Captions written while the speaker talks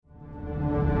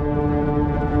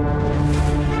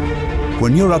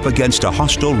When you're up against a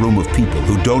hostile room of people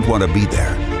who don't want to be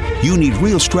there, you need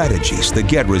real strategies that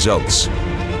get results.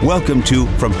 Welcome to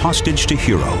From Hostage to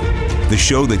Hero, the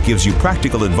show that gives you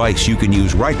practical advice you can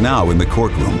use right now in the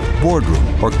courtroom,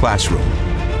 boardroom, or classroom.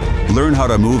 Learn how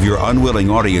to move your unwilling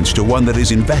audience to one that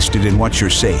is invested in what you're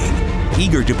saying,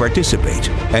 eager to participate,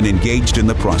 and engaged in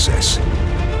the process.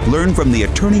 Learn from the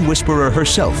attorney whisperer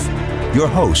herself, your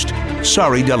host,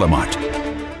 Sari Delamotte.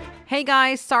 Hey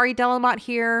guys, Sari Delamotte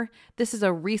here. This is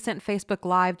a recent Facebook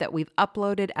Live that we've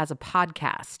uploaded as a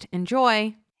podcast.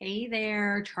 Enjoy. Hey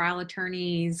there, trial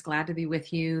attorneys. Glad to be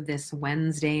with you this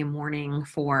Wednesday morning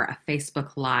for a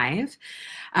Facebook Live.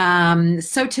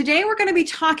 So today we're going to be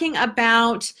talking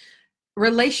about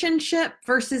relationship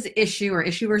versus issue, or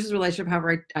issue versus relationship,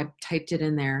 however I typed it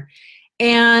in there,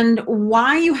 and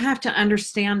why you have to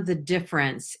understand the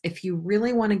difference if you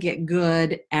really want to get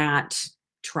good at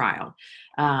trial,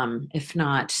 if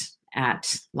not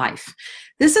at life.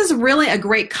 This is really a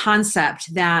great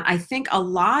concept that I think a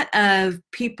lot of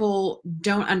people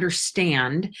don't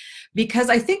understand, because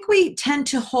I think we tend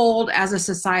to hold as a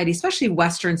society, especially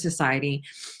Western society,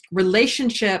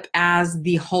 relationship as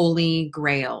the holy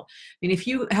grail. I mean, if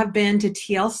you have been to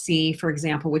TLC, for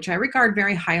example, which I regard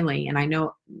very highly, and I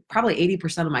know probably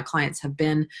 80% of my clients have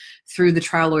been through the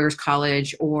Trial Lawyers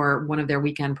College or one of their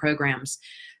weekend programs.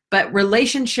 But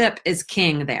relationship is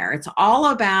king there. It's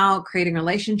all about creating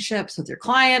relationships with your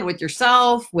client, with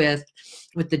yourself, with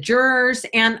the jurors.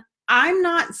 And I'm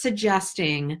not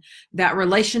suggesting that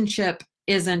relationship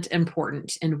isn't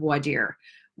important in voir dire.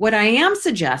 What I am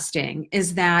suggesting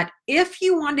is that if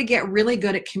you want to get really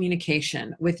good at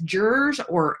communication with jurors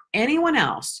or anyone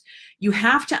else, you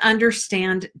have to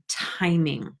understand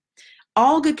timing.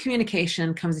 All good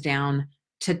communication comes down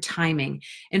to timing.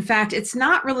 In fact, it's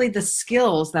not really the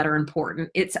skills that are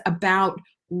important. It's about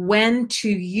when to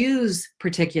use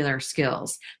particular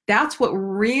skills. That's what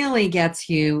really gets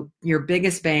you your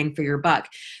biggest bang for your buck.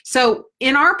 So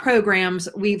in our programs,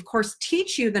 we of course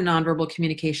teach you the nonverbal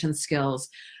communication skills,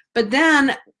 but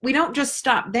then we don't just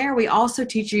stop there. We also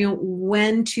teach you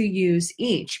when to use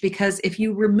each, because if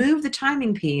you remove the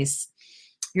timing piece,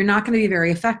 you're not going to be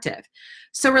very effective.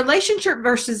 So relationship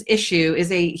versus issue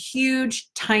is a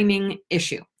huge timing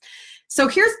issue. So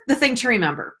here's the thing to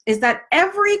remember, is that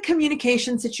every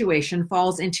communication situation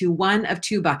falls into one of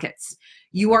two buckets.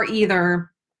 You are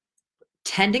either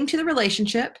tending to the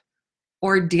relationship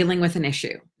or dealing with an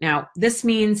issue. Now, this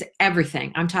means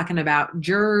everything. I'm talking about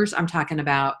jurors. I'm talking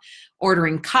about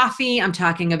ordering coffee. I'm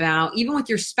talking about even with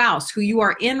your spouse who you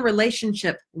are in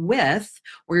relationship with,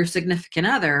 or your significant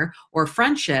other or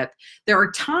friendship. There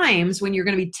are times when you're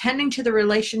going to be tending to the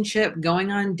relationship,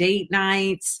 going on date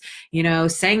nights,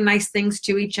 saying nice things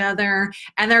to each other.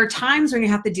 And there are times when you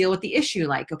have to deal with the issue,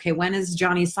 like, okay, when is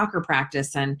Johnny's soccer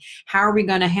practice? And how are we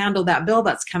going to handle that bill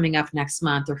that's coming up next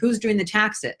month? Or who's doing the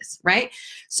taxes, right?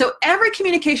 So every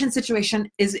communication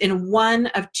situation is in one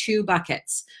of two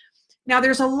buckets. Now,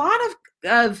 there's a lot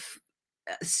of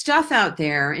stuff out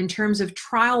there in terms of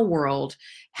trial world,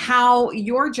 how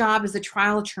your job as a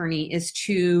trial attorney is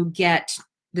to get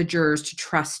the jurors to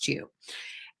trust you.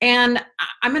 And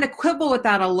I'm going to quibble with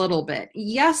that a little bit.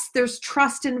 Yes, there's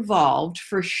trust involved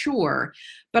for sure,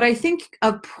 but I think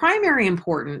of primary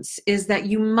importance is that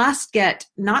you must get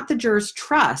not the jurors'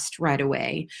 trust right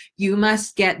away, you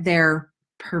must get their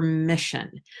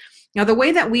permission. Now, the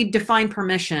way that we define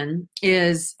permission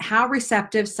is how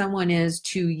receptive someone is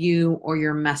to you or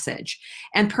your message.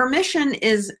 And permission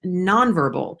is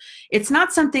nonverbal. It's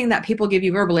not something that people give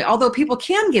you verbally, although people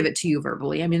can give it to you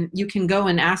verbally. I mean, you can go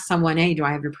and ask someone, hey, do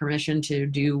I have your permission to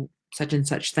do such and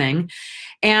such thing?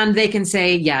 And they can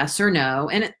say yes or no.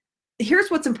 And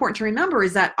here's what's important to remember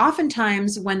is that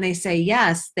oftentimes when they say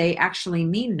yes, they actually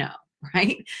mean no.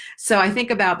 Right? So I think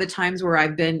about the times where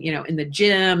I've been, in the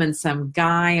gym and some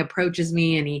guy approaches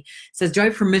me and he says, do I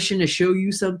have permission to show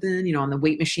you something, on the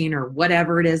weight machine or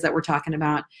whatever it is that we're talking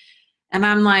about? And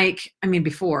I'm like,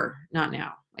 before, not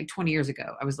now, like 20 years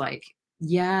ago, I was like,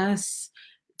 yes.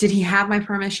 Did he have my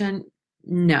permission?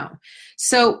 No.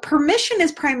 So permission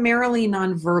is primarily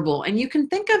nonverbal, and you can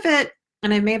think of it,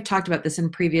 and I may have talked about this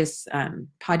in previous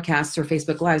podcasts or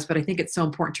Facebook Lives, but I think it's so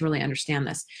important to really understand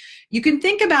this. You can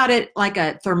think about it like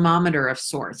a thermometer of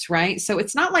sorts, right? So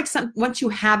it's not like once you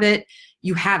have it,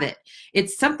 you have it.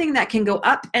 It's something that can go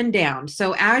up and down.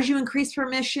 So as you increase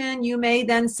permission, you may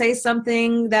then say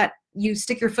something that you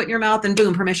stick your foot in your mouth and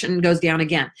boom, permission goes down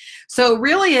again. So it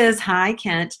really is, hi,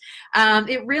 Kent.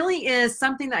 It really is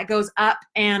something that goes up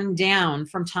and down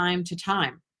from time to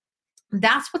time.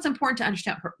 That's what's important to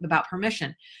understand about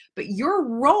permission. But your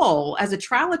role as a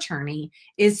trial attorney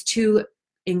is to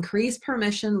increase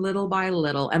permission little by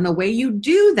little. And the way you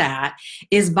do that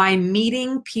is by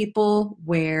meeting people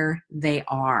where they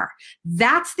are.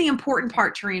 That's the important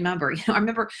part to remember. I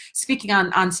remember speaking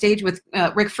on stage with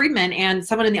Rick Friedman, and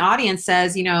someone in the audience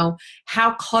says,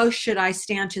 how close should I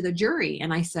stand to the jury?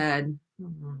 And I said,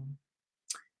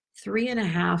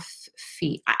 3.5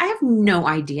 feet. I have no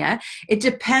idea. It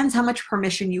depends how much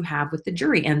permission you have with the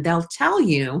jury, and they'll tell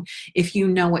you if you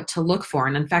know what to look for.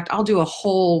 And in fact, I'll do a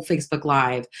whole Facebook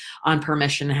Live on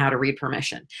permission and how to read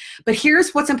permission. But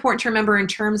here's what's important to remember in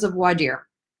terms of voir dire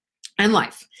and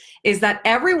life, is that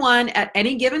everyone at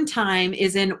any given time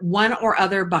is in one or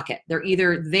other bucket. They're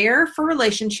either there for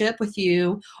relationship with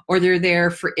you or they're there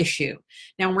for issue.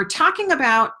 Now, when we're talking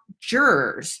about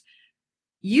jurors,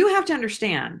 you have to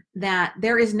understand that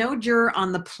there is no juror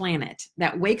on the planet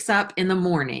that wakes up in the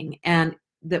morning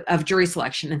of jury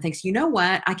selection and thinks, you know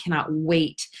what, I cannot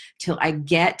wait till I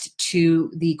get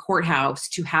to the courthouse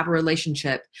to have a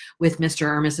relationship with Mr.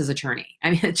 or Mrs. Attorney. I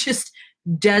mean, it just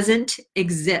doesn't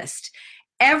exist.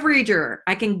 Every juror,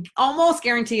 I can almost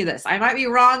guarantee you this, I might be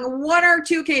wrong 1 or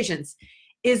 2 occasions,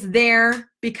 is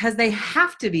there because they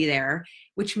have to be there,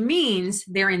 which means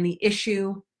they're in the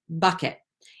issue bucket.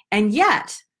 And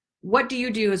yet, what do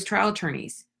you do as trial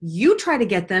attorneys? You try to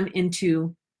get them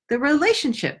into the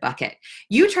relationship bucket.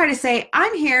 You try to say,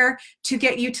 I'm here to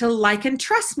get you to like and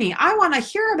trust me. I want to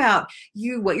hear about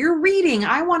you, what you're reading.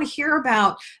 I want to hear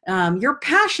about your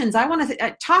passions. I want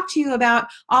to talk to you about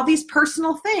all these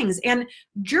personal things. And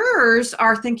jurors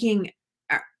are thinking,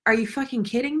 are you fucking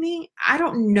kidding me? I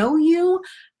don't know you.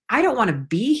 I don't want to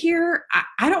be here.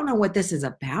 I don't know what this is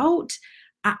about.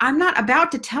 I'm not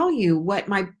about to tell you what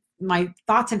my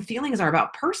thoughts and feelings are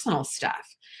about personal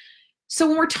stuff. So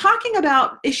when we're talking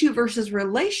about issue versus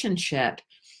relationship,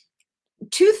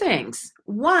 2 things.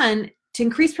 One, to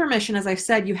increase permission, as I've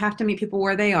said, you have to meet people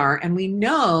where they are. And we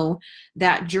know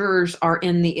that jurors are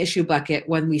in the issue bucket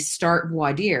when we start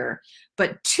voir dire.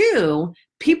 But 2,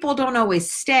 people don't always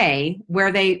stay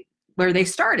where they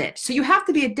started. So you have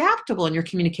to be adaptable in your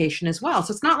communication as well.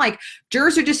 So it's not like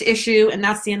jurors are just issue and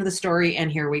that's the end of the story and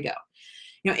here we go.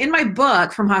 In my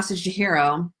book, From Hostage to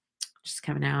Hero, just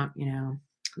coming out,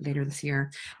 later this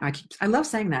year. I love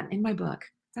saying that, in my book.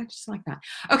 I just like that.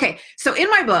 Okay, so in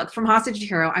my book, From Hostage to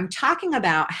Hero, I'm talking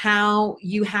about how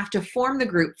you have to form the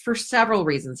group for several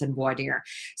reasons in voir dire.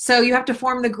 So you have to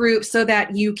form the group so that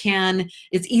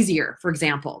it's easier, for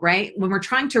example, right? When we're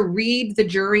trying to read the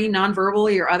jury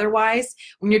non-verbally or otherwise,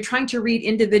 when you're trying to read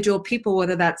individual people,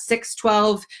 whether that's 6,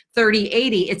 12, 30,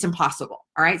 80, it's impossible.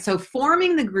 All right. So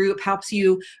forming the group helps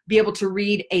you be able to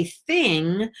read a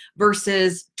thing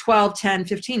versus 12, 10,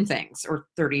 15 things or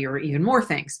 30 or even more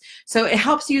things. So it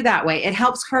helps you that way. It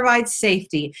helps provide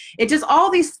safety. It does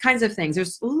all these kinds of things.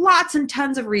 There's lots and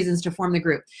tons of reasons to form the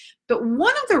group. But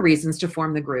one of the reasons to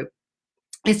form the group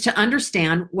is to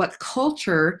understand what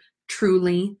culture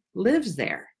truly lives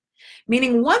there.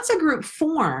 Meaning once a group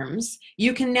forms,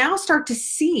 you can now start to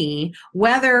see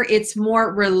whether it's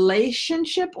more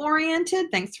relationship oriented,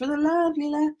 thanks for the love,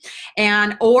 Lila,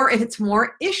 or if it's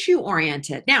more issue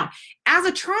oriented. Now, as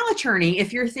a trial attorney,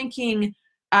 if you're thinking,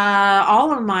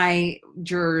 all of my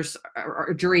jurors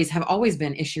or juries have always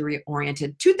been issue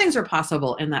oriented, 2 things are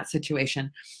possible in that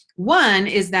situation. One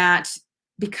is that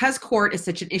because court is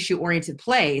such an issue-oriented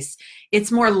place,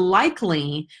 it's more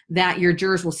likely that your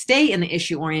jurors will stay in the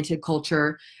issue-oriented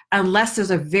culture unless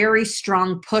there's a very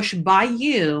strong push by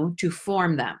you to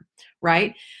form them,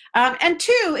 right? And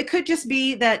 2, it could just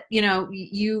be that,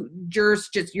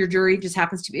 your jury just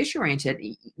happens to be issue-oriented.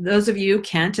 Those of you,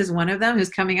 Kent is one of them who's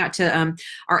coming out to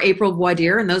our April voir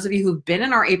dire, and those of you who've been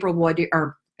in our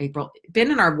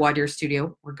been in our voir dire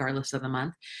studio, regardless of the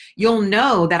month, you'll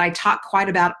know that I talk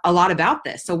a lot about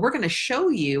this. So we're going to show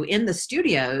you in the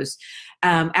studios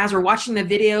as we're watching the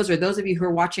videos, or those of you who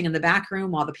are watching in the back room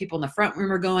while the people in the front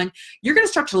room are going, you're going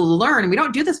to start to learn. And we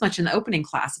don't do this much in the opening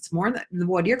class. It's more in the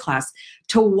voir dire class,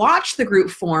 to watch the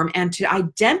group form and to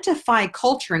identify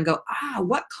culture and go,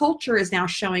 what culture is now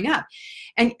showing up?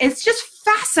 And it's just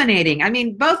fascinating. I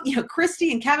mean, both,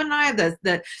 Christy and Kevin and I,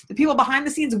 the people behind the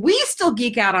scenes, we still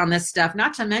geek out on this stuff,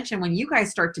 not to mention when you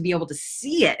guys start to be able to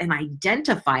see it and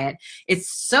identify it, it's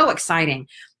so exciting.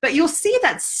 But you'll see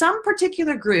that some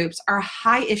particular groups are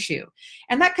high issue,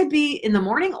 and that could be in the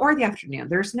morning or the afternoon.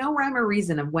 There's no rhyme or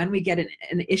reason of when we get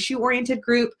an issue-oriented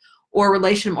group or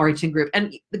relationship-oriented group.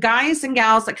 And the guys and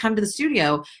gals that come to the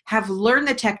studio have learned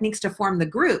the techniques to form the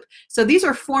group. So these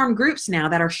are formed groups now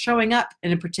that are showing up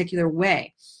in a particular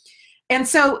way. And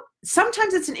so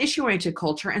sometimes it's an issue-oriented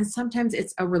culture and sometimes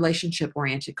it's a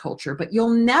relationship-oriented culture, but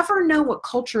you'll never know what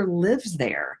culture lives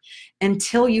there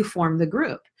until you form the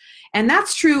group. And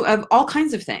that's true of all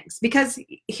kinds of things, because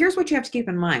here's what you have to keep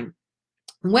in mind.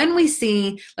 When we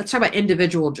see, let's talk about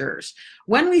individual jurors.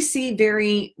 When we see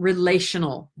very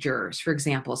relational jurors, for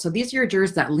example, so these are your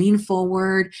jurors that lean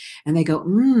forward and they go,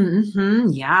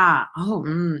 yeah,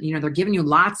 they're giving you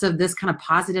lots of this kind of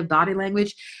positive body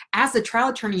language. As the trial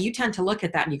attorney, you tend to look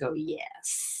at that and you go,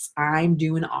 yes, I'm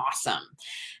doing awesome.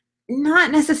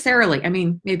 Not necessarily. I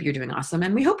mean, maybe you're doing awesome,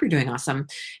 and we hope you're doing awesome.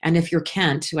 And if you're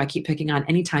Kent, who I keep picking on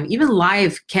anytime, even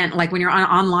live, Kent, like when you're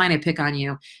online, I pick on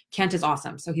you. Kent is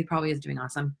awesome, so he probably is doing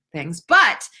awesome things.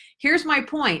 But here's my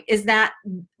point, is that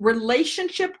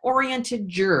relationship-oriented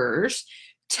jurors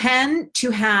tend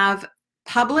to have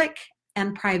public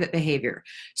and private behavior.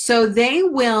 So they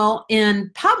will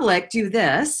in public do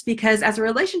this because as a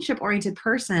relationship-oriented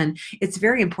person, it's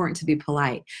very important to be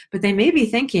polite. But they may be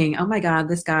thinking, oh my God,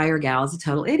 this guy or gal is a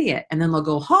total idiot. And then they'll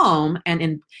go home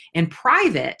and in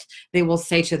private, they will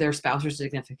say to their spouse or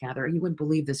significant other, you wouldn't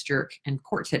believe this jerk in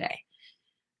court today.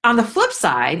 On the flip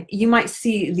side, you might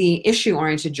see the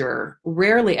issue-oriented juror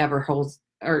rarely ever holds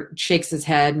or shakes his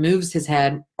head, moves his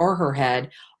head or her head,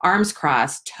 arms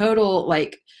crossed, total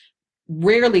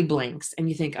rarely blinks, and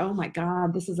you think, oh my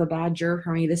God, this is a bad juror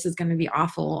for me. This is going to be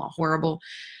awful, horrible.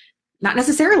 Not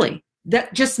necessarily.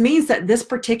 That just means that this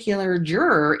particular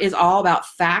juror is all about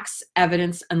facts,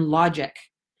 evidence, and logic,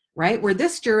 right? Where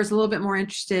this juror is a little bit more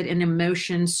interested in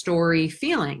emotion, story,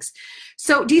 feelings.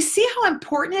 So do you see how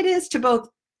important it is to both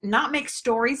not make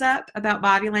stories up about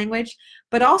body language,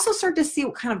 but also start to see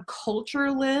what kind of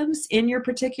culture lives in your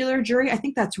particular jury? I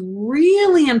think that's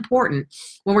really important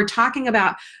when we're talking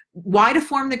about why to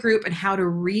form the group and how to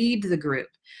read the group.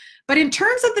 But in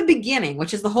terms of the beginning,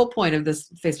 which is the whole point of this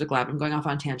Facebook Live, I'm going off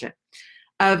on tangent,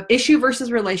 of issue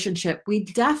versus relationship, we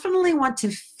definitely want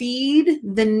to feed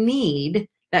the need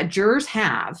that jurors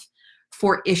have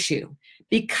for issue.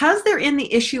 Because they're in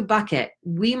the issue bucket,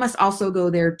 we must also go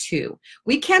there too.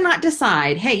 We cannot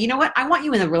decide, hey, you know what? I want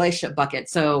you in the relationship bucket,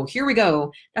 so here we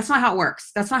go. That's not how it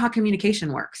works. That's not how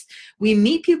communication works. We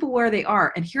meet people where they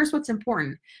are, and here's what's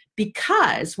important.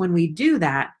 Because when we do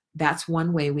that, that's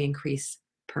one way we increase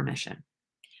permission.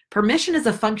 Permission is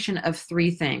a function of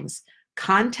three things: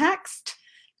 context,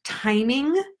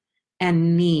 timing,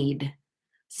 and need.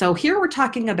 So here we're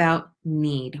talking about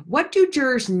need. What do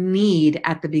jurors need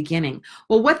at the beginning?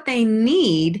 Well, what they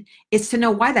need is to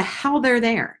know why the hell they're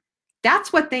there.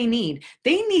 That's what they need.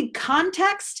 They need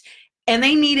context, and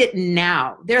they need it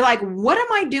now. They're like, what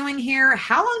am I doing here?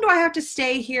 How long do I have to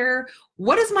stay here?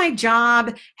 What is my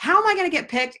job? How am I going to get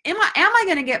picked? Am I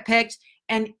going to get picked?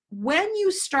 And when you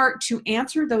start to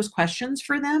answer those questions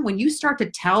for them, when you start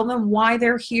to tell them why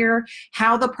they're here,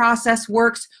 how the process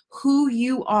works, who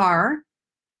you are,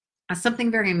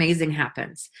 something very amazing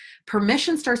happens.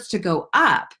 Permission starts to go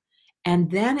up,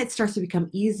 and then it starts to become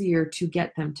easier to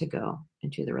get them to go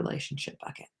into the relationship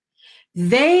bucket.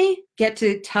 They get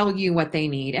to tell you what they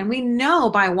need. And we know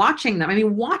by watching them, I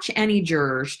mean, watch any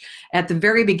jurors at the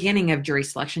very beginning of jury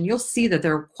selection, you'll see that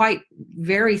they're quite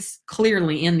very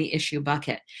clearly in the issue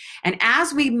bucket. And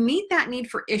as we meet that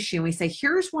need for issue, and we say,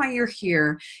 here's why you're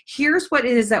here. Here's what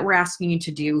it is that we're asking you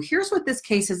to do. Here's what this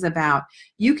case is about.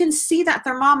 You can see that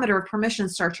thermometer of permission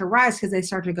start to rise because they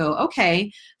start to go,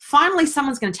 okay, finally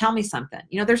someone's going to tell me something.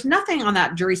 You know, there's nothing on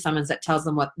that jury summons that tells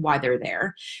them why they're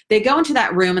there. They go into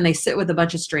that room and they sit with a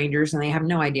bunch of strangers and they have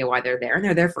no idea why they're there, and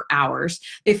they're there for hours.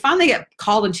 They finally get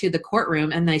called into the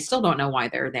courtroom and they still don't know why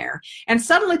they're there. And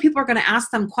suddenly people are going to ask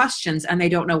them questions and they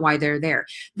don't know why they're there.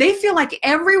 They feel like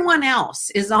everyone else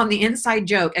is on the inside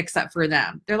joke except for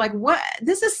them. They're like, what?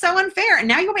 This is so unfair. And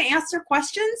now you're going to answer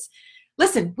questions?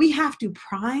 Listen, we have to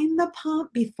prime the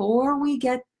pump before we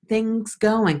get things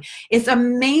going. It's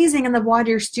amazing in the voir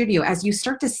dire studio as you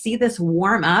start to see this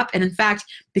warm up. And in fact,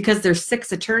 because there's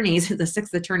 6 attorneys, the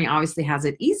 6th attorney obviously has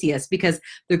it easiest because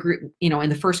the group, you know, in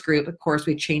the first group, of course,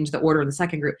 we changed the order in the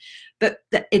second group, but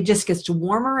it just gets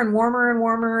warmer and warmer and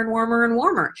warmer and warmer and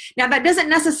warmer. Now, that doesn't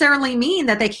necessarily mean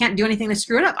that they can't do anything to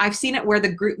screw it up. I've seen it where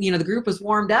the group, you know, the group was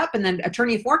warmed up and then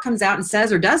attorney 4 comes out and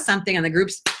says or does something and the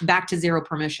group's back to 0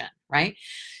 permission, right?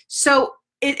 So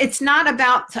it's not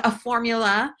about a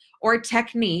formula or a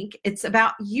technique. It's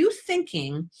about you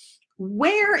thinking,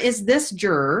 where is this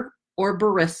juror or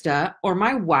barista or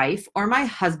my wife or my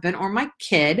husband or my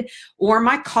kid or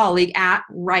my colleague at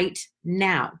right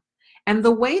now? And the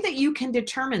way that you can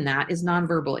determine that is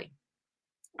non-verbally,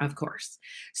 of course.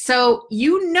 So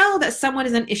you know that someone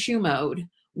is in issue mode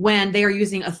when they are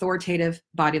using authoritative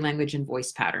body language and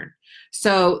voice pattern.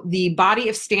 So the body,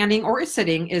 if standing or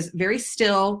sitting, is very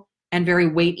still, and very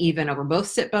weight even over both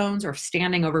sit bones or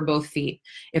standing over both feet.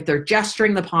 If they're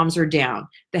gesturing, the palms are down.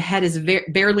 The head is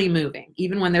barely moving,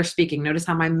 even when they're speaking. Notice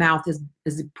how my mouth is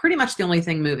pretty much the only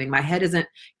thing moving. My head isn't,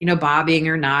 bobbing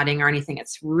or nodding or anything.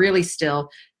 It's really still.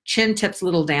 Chin tips a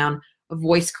little down,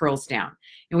 voice curls down.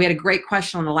 And we had a great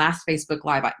question on the last Facebook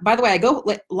Live. By the way, I go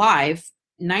live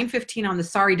 9:15 on the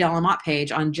Sari de la Motte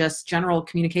page on just general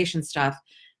communication stuff,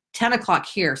 10 o'clock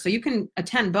here. So you can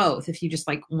attend both if you just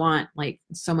want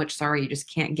so much Sari, you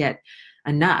just can't get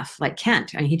enough. Like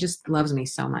Kent, and he just loves me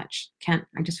so much. Kent,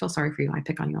 I just feel sorry for you. I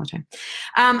pick on you all the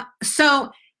time.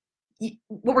 So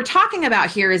what we're talking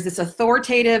about here is this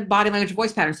authoritative body language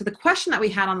voice pattern. So the question that we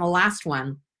had on the last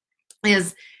one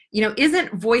is,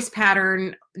 isn't voice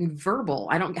pattern verbal?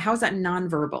 How is that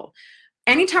nonverbal?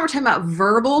 Anytime we're talking about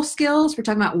verbal skills, we're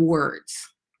talking about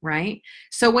words, right?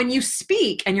 So when you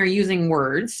speak and you're using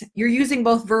words, you're using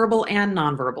both verbal and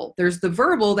nonverbal. There's the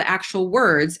verbal, the actual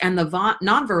words, and the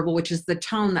nonverbal, which is the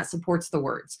tone that supports the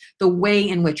words, the way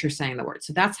in which you're saying the words.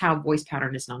 So that's how voice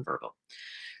pattern is nonverbal.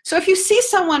 So if you see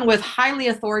someone with highly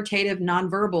authoritative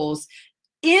nonverbals,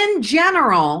 in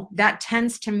general, that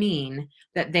tends to mean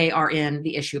that they are in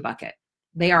the issue bucket.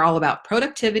 They are all about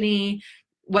productivity.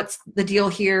 What's the deal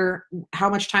here? How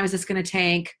much time is this going to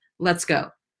take? Let's go,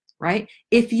 right?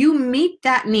 If you meet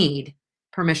that need,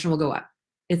 permission will go up.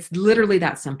 It's literally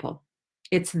that simple.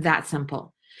 It's that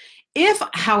simple. If,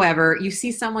 however, you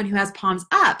see someone who has palms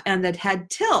up and the head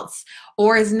tilts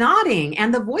or is nodding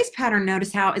and the voice pattern,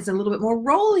 notice how it's a little bit more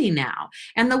rolly now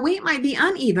and the weight might be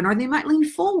uneven or they might lean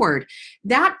forward,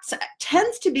 that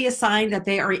tends to be a sign that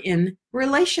they are in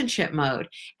relationship mode,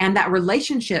 and that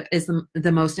relationship is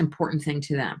the most important thing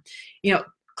to them.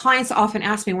 Clients often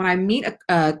ask me when I meet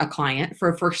a client for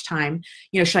a first time,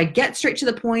 should I get straight to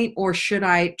the point or should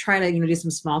I try to do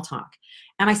some small talk?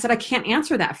 And I said, I can't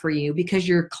answer that for you because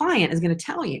your client is going to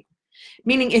tell you.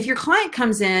 Meaning if your client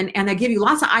comes in and they give you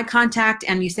lots of eye contact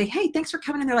and you say, hey, thanks for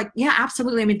coming in. They're like, yeah,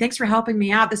 absolutely. Thanks for helping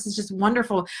me out. This is just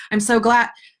wonderful. I'm so glad.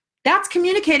 That's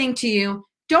communicating to you.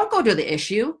 Don't go to the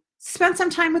issue. Spend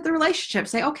some time with the relationship.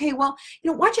 Say, okay, well,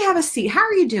 why don't you have a seat? How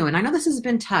are you doing? I know this has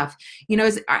been tough.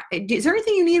 Is there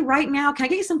anything you need right now? Can I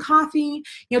get you some coffee?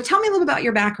 Tell me a little bit about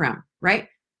your background, right?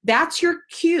 That's your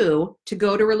cue to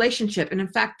go to relationship. And in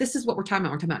fact, this is what we're talking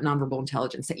about. We're talking about nonverbal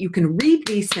intelligence, that you can read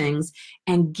these things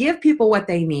and give people what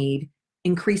they need,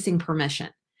 increasing permission.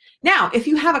 Now, if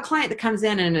you have a client that comes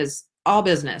in and is all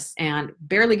business and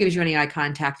barely gives you any eye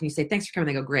contact and you say, thanks for coming,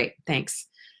 they go, great, thanks.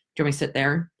 Do you want me to sit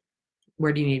there?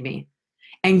 Where do you need me?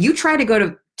 And you try to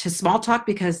go to small talk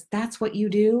because that's what you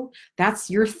do, that's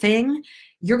your thing,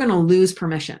 you're going to lose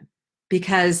permission,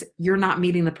 because you're not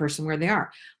meeting the person where they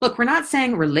are. Look, we're not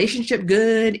saying relationship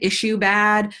good, issue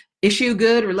bad, issue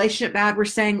good, relationship bad. We're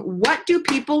saying, what do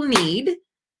people need?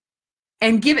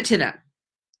 And give it to them.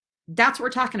 That's what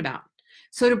we're talking about.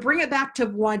 So to bring it back to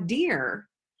voir dire,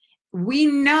 we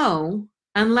know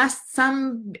unless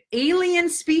some alien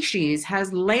species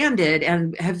has landed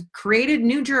and have created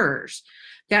new jurors,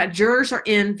 that jurors are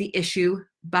in the issue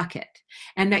bucket,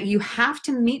 and that you have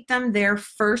to meet them there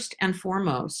first and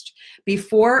foremost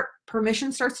before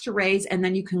permission starts to raise, and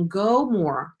then you can go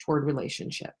more toward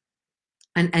relationship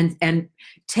and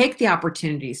take the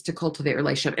opportunities to cultivate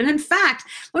relationship. And in fact,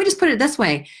 let me just put it this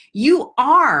way, you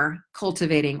are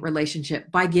cultivating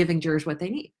relationship by giving jurors what they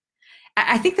need.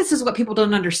 I think this is what people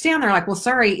don't understand. They're like, well,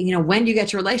 sorry, when do you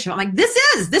get your relationship? I'm like, this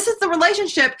is the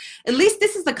relationship. At least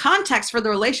this is the context for the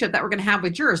relationship that we're going to have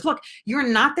with jurors. Look, you're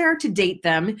not there to date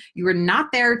them. You are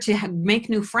not there to make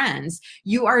new friends.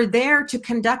 You are there to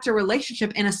conduct a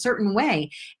relationship in a certain way.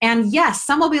 And yes,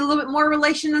 some will be a little bit more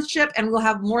relationship and we'll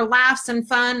have more laughs and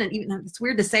fun. And even it's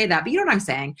weird to say that, but you know what I'm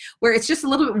saying, where it's just a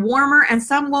little bit warmer, and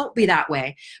some won't be that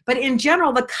way. But in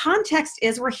general, the context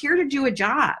is we're here to do a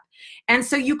job. And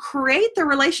so you create the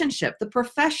relationship, the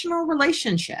professional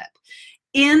relationship,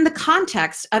 in the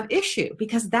context of issue,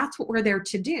 because that's what we're there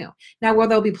to do. Now, where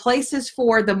there'll be places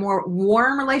for the more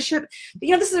warm relationship,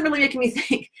 this is really making me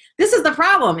think, this is the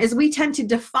problem, is we tend to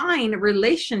define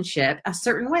relationship a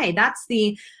certain way. That's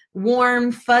the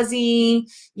warm, fuzzy,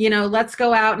 let's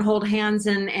go out and hold hands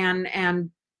and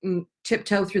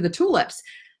tiptoe through the tulips.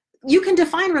 You can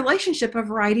define relationship a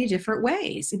variety of different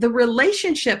ways. The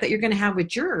relationship that you're going to have with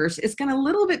jurors is going to a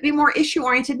little bit be more issue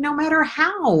oriented, no matter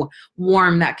how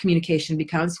warm that communication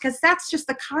becomes, because that's just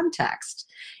the context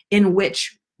in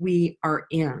which we are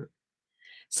in.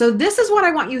 So this is what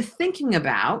I want you thinking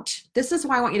about. This is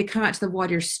why I want you to come out to the voir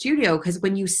dire studio, because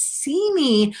when you see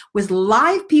me with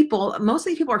live people, most of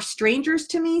these people are strangers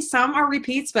to me. Some are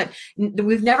repeats, but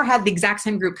we've never had the exact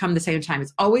same group come the same time.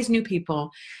 It's always new people.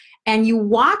 And you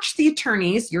watch the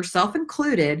attorneys, yourself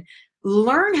included,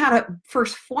 learn how to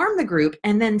first form the group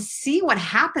and then see what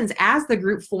happens as the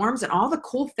group forms and all the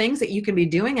cool things that you can be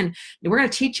doing. And we're going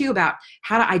to teach you about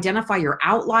how to identify your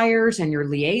outliers and your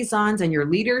liaisons and your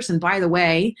leaders. And by the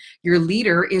way, your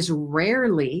leader is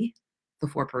rarely the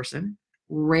foreperson.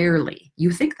 Rarely. You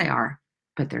think they are,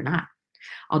 but they're not.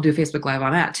 I'll do a Facebook Live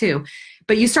on that too.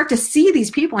 But you start to see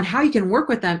these people and how you can work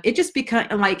with them. It just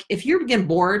becomes like, if you get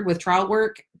bored with trial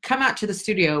work, come out to the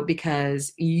studio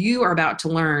because you are about to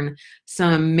learn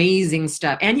some amazing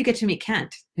stuff. And you get to meet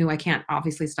Kent, who I can't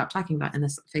obviously stop talking about in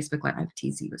this Facebook Live. I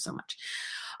tease you so much.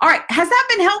 All right. Has that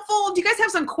been helpful? Do you guys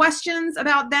have some questions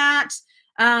about that?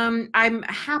 I'm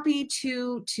happy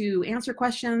to answer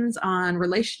questions on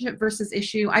relationship versus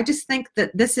issue. I just think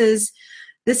that this is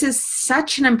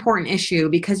such an important issue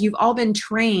because you've all been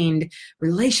trained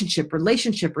relationship. And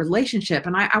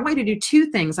I want you to do two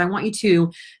things. I want you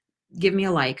to give me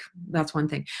a like. That's one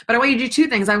thing. But I want you to do two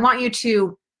things. I want you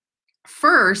to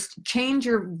first change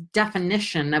your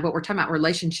definition of what we're talking about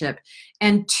relationship.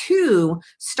 And two,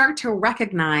 start to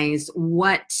recognize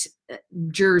what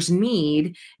jurors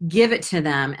need, give it to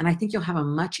them. And I think you'll have a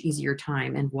much easier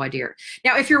time in voir dire.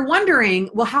 Now, if you're wondering,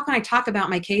 well, how can I talk about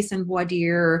my case in voir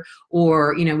dire?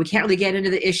 Or, we can't really get into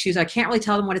the issues. I can't really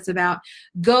tell them what it's about.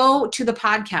 Go to the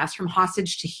podcast From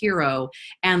Hostage to Hero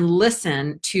and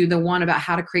listen to the one about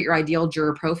how to create your ideal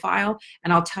juror profile.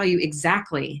 And I'll tell you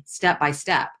exactly step by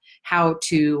step how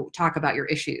to talk about your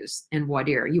issues in voir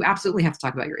dire. You absolutely have to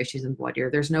talk about your issues in voir dire.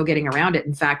 There's no getting around it.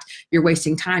 In fact, you're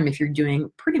wasting time if you're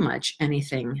doing pretty much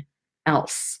anything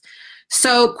else.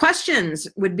 So questions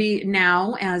would be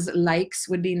now, as likes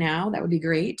would be now. That would be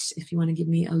great if you want to give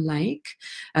me a like.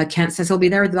 Kent says he'll be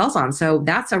there with the bells on. So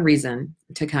that's a reason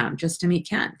to come, just to meet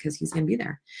Kent, because he's going to be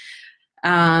there.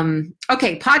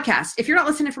 Okay, podcast. If you're not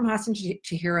listening From Hostage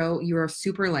to Hero, you are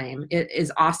super lame. It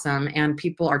is awesome. And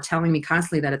people are telling me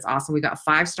constantly that it's awesome. We got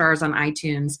 5 stars on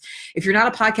iTunes. If you're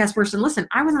not a podcast person, listen,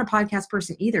 I wasn't a podcast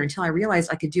person either until I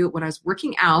realized I could do it when I was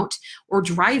working out or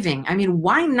driving. I mean,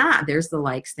 why not? There's the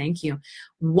likes. Thank you.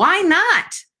 Why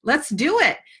not? Let's do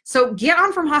it. So get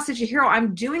on From Hostage to Hero.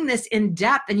 I'm doing this in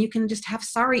depth and you can just have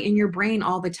sorry in your brain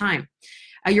all the time.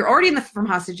 You're already in the From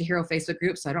Hostage to Hero Facebook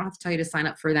group, so I don't have to tell you to sign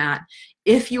up for that.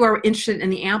 If you are interested in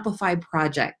the Amplified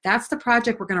project, that's the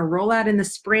project we're going to roll out in the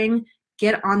spring.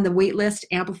 Get on the waitlist,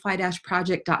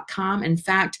 amplify-project.com. In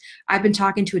fact, I've been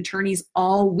talking to attorneys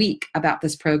all week about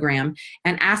this program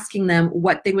and asking them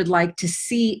what they would like to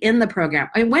see in the program.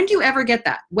 I mean, when do you ever get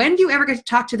that? When do you ever get to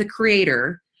talk to the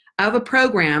creator of a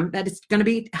program that is going to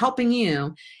be helping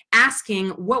you, asking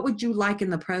what would you like in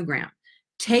the program?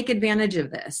 Take advantage of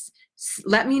this.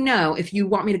 Let me know if you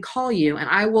want me to call you, and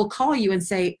I will call you and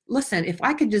say, listen, if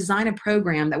I could design a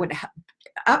program that would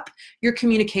up your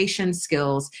communication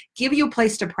skills, give you a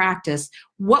place to practice,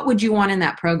 what would you want in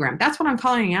that program? That's what I'm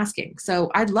calling and asking. So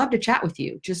I'd love to chat with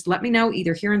you. Just let me know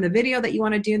either here in the video that you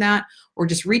want to do that, or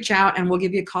just reach out and we'll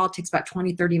give you a call. It takes about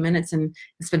 20, 30 minutes, and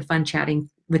it's been fun chatting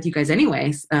with you guys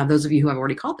anyways, those of you who have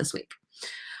already called this week.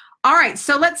 All right,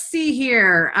 so let's see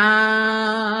here.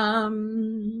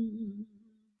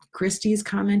 Christy's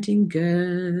commenting,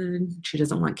 good. She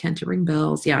doesn't want Kent to ring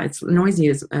bells. Yeah, it's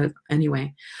noisy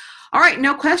anyway. All right,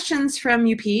 no questions from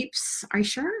you peeps. Are you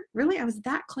sure? Really? I was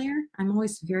that clear? I'm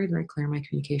always very, very clear in my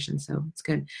communication, so it's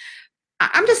good.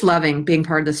 I'm just loving being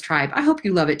part of this tribe. I hope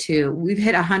you love it too. We've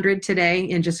hit 100 today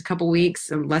in just a couple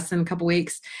weeks, or less than a couple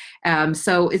weeks.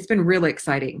 So it's been really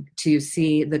exciting to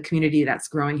see the community that's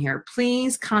growing here.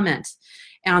 Please comment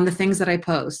on the things that I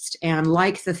post and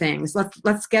like the things.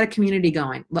 Let's get a community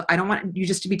going. Look, I don't want you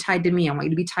just to be tied to me. I want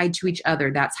you to be tied to each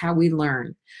other. That's how we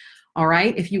learn. All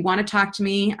right. If you want to talk to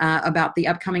me about the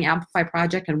upcoming Amplify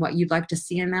project and what you'd like to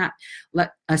see in that,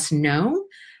 let us know.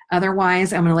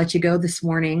 Otherwise, I'm going to let you go this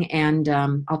morning, and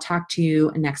I'll talk to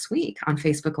you next week on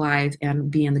Facebook Live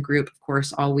and be in the group, of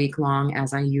course, all week long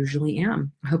as I usually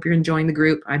am. I hope you're enjoying the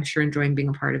group. I'm sure enjoying being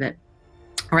a part of it.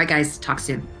 All right, guys, talk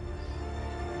soon.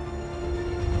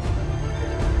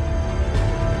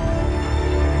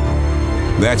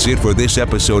 That's it for this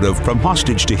episode of From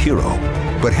Hostage to Hero.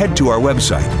 But head to our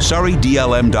website,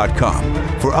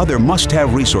 saridlm.com, for other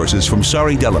must-have resources from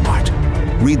Sari Delamotte.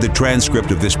 Read the transcript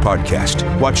of this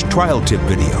podcast, watch trial tip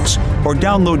videos, or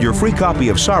download your free copy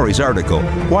of Sari's article,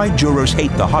 Why Jurors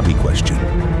Hate the Hobby Question.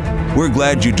 We're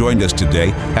glad you joined us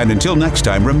today, and until next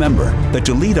time, remember that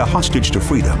to lead a hostage to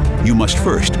freedom, you must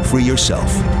first free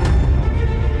yourself.